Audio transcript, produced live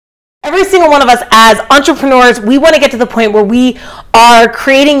every single one of us as entrepreneurs, we want to get to the point where we are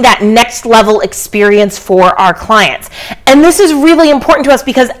creating that next level experience for our clients. And this is really important to us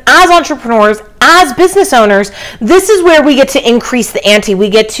because as entrepreneurs, as business owners, this is where we get to increase the ante. We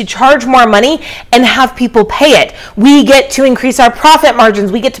get to charge more money and have people pay it. We get to increase our profit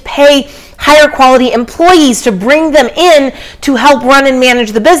margins. We get to pay higher quality employees to bring them in to help run and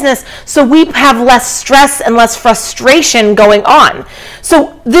manage the business, so we have less stress and less frustration going on.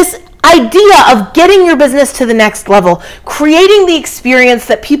 So this idea of getting your business to the next level, creating the experience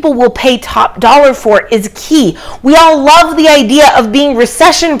that people will pay top dollar for, is key. We all love the idea of being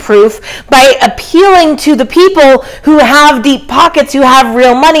recession-proof by appealing to the people who have deep pockets, who have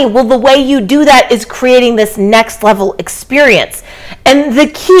real money. Well, the way you do that is creating this next level experience. And the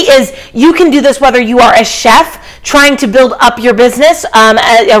key is you can do this whether you are a chef trying to build up your business,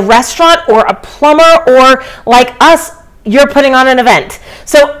 a restaurant, or a plumber, or like us, you're putting on an event.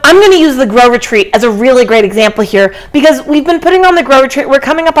 So I'm going to use the Grow Retreat as a really great example here, because we've been putting on the Grow Retreat. We're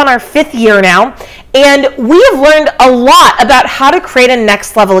coming up on our 5th year now, and we have learned a lot about how to create a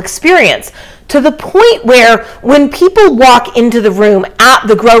next level experience, to the point where when people walk into the room at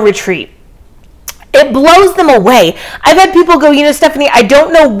the Grow Retreat, it blows them away. I've had people go, you know, Stephanie, I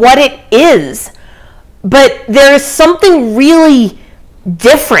don't know what it is, but there is something really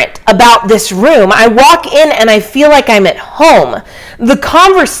different about this room. I walk in and I feel like I'm at home. The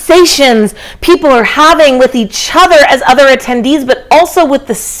conversations people are having with each other as other attendees, but also with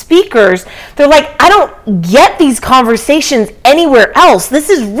the speakers, they're like, I don't get these conversations anywhere else. This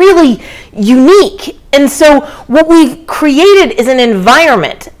is really unique. And so what we've created is an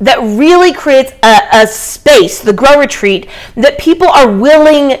environment that really creates a space, the Grow Retreat, that people are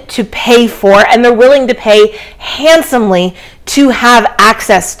willing to pay for, and they're willing to pay handsomely to have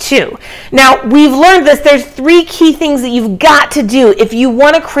access to. Now, we've learned this. There's 3 key things that you've got to do if you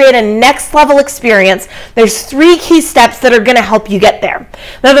want to create a next level experience. There's 3 key steps that are going to help you get there.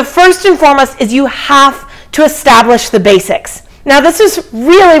 Now, the first and foremost is you have to establish the basics. Now, this is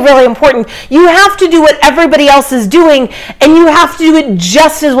really, really important. You have to do what everybody else is doing, and you have to do it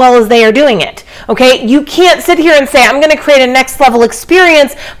just as well as they are doing it. Okay? You can't sit here and say, I'm going to create a next level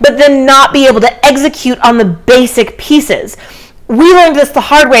experience, but then not be able to execute on the basic pieces. We learned this the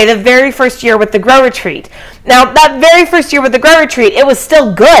hard way the very first year with the Grow Retreat. Now, that very first year with the Grow Retreat, it was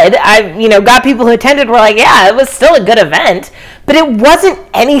still good. I, got people who attended were like, yeah, it was still a good event, but it wasn't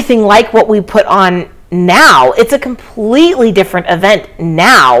anything like what we put on now. It's a completely different event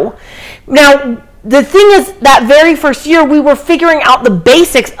now. Now, the thing is, that very first year, we were figuring out the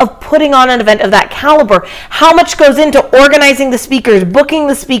basics of putting on an event of that caliber. How much goes into organizing the speakers, booking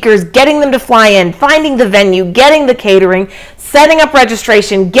the speakers, getting them to fly in, finding the venue, getting the catering, setting up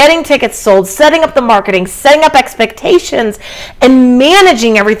registration, getting tickets sold, setting up the marketing, setting up expectations, and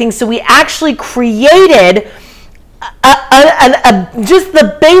managing everything. So we actually created just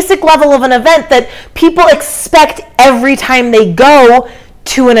the basic level of an event that people expect every time they go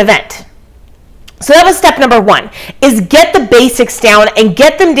to an event. So that was step number 1, is get the basics down and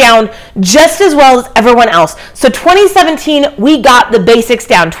get them down just as well as everyone else. So 2017, we got the basics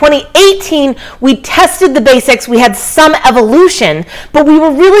down. 2018, we tested the basics. We had some evolution, but we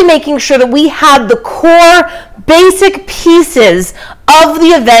were really making sure that we had the core basic pieces of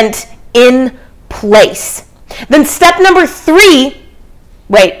the event in place. Then step number 2,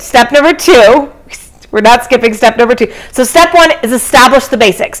 we're not skipping step number 2. So step 1 is establish the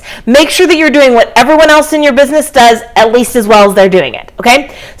basics. Make sure that you're doing what everyone else in your business does at least as well as they're doing it,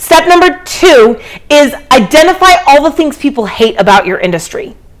 okay? Step number 2 is identify all the things people hate about your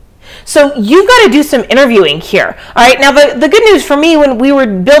industry. So you've got to do some interviewing here. All right. Now, the good news for me when we were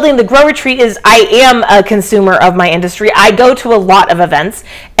building the Grow Retreat is I am a consumer of my industry. I go to a lot of events,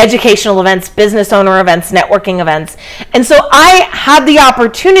 educational events, business owner events, networking events. And so I had the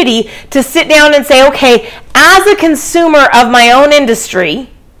opportunity to sit down and say, okay, as a consumer of my own industry,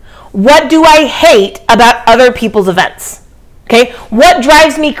 what do I hate about other people's events? Okay. What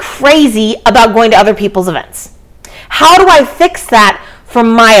drives me crazy about going to other people's events? How do I fix that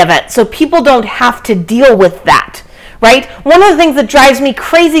from my event so people don't have to deal with that, right? One of the things that drives me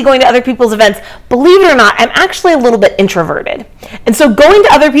crazy going to other people's events, believe it or not, I'm actually a little bit introverted. And so going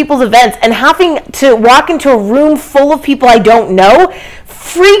to other people's events and having to walk into a room full of people I don't know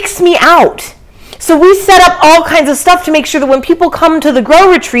freaks me out. So we set up all kinds of stuff to make sure that when people come to the Grow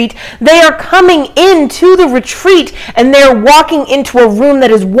Retreat, they are coming into the retreat and they're walking into a room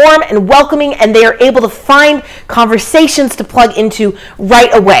that is warm and welcoming, and they are able to find conversations to plug into right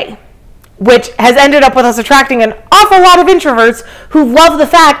away, which has ended up with us attracting an awful lot of introverts who love the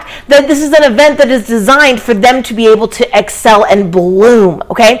fact that this is an event that is designed for them to be able to excel and bloom,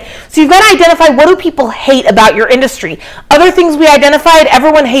 okay? So you've got to identify, what do people hate about your industry? Other things we identified: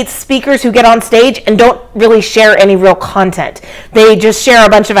 everyone hates speakers who get on stage and don't really share any real content. They just share a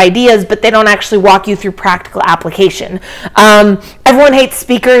bunch of ideas, but they don't actually walk you through practical application. Everyone hates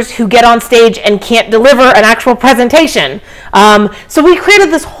speakers who get on stage and can't deliver an actual presentation. So we created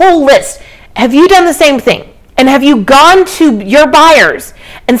this whole list. Have you done the same thing? And have you gone to your buyers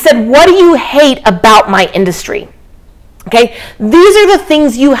and said, what do you hate about my industry? Okay, these are the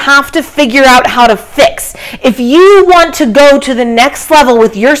things you have to figure out how to fix. If you want to go to the next level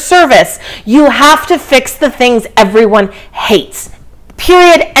with your service, you have to fix the things everyone hates.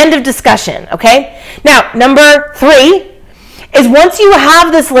 Period. End of discussion. Okay, now number 3 is, once you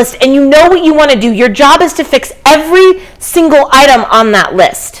have this list and you know what you want to do, your job is to fix every single item on that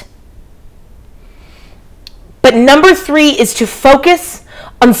list. But number 3 is to focus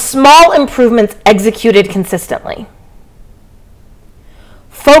on small improvements executed consistently.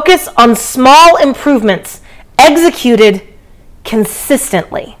 Focus on small improvements executed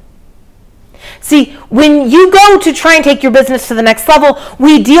consistently. See, when you go to try and take your business to the next level,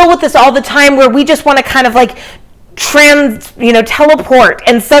 we deal with this all the time, where we just want to kind of like teleport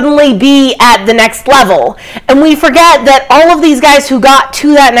and suddenly be at the next level. And we forget that all of these guys who got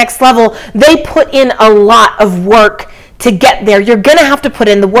to that next level, they put in a lot of work to get there. You're going to have to put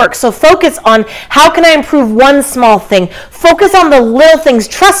in the work. So focus on, how can I improve one small thing? Focus on the little things.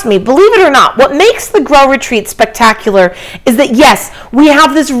 Trust me, believe it or not, what makes the Grow Retreat spectacular is that, yes, we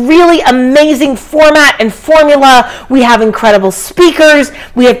have this really amazing format and formula. We have incredible speakers.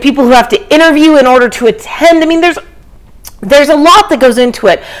 We have people who have to interview in order to attend. I mean, there's a lot that goes into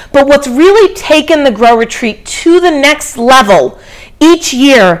it. But what's really taken the Grow Retreat to the next level each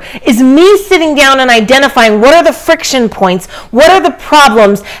year is me sitting down and identifying, what are the friction points, what are the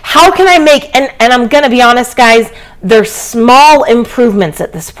problems, how can I make, and I'm going to be honest, guys, they're small improvements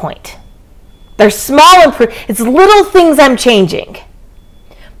at this point. They're small improvements. It's little things I'm changing,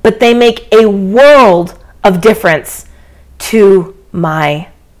 but they make a world of difference to my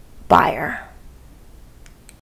buyer.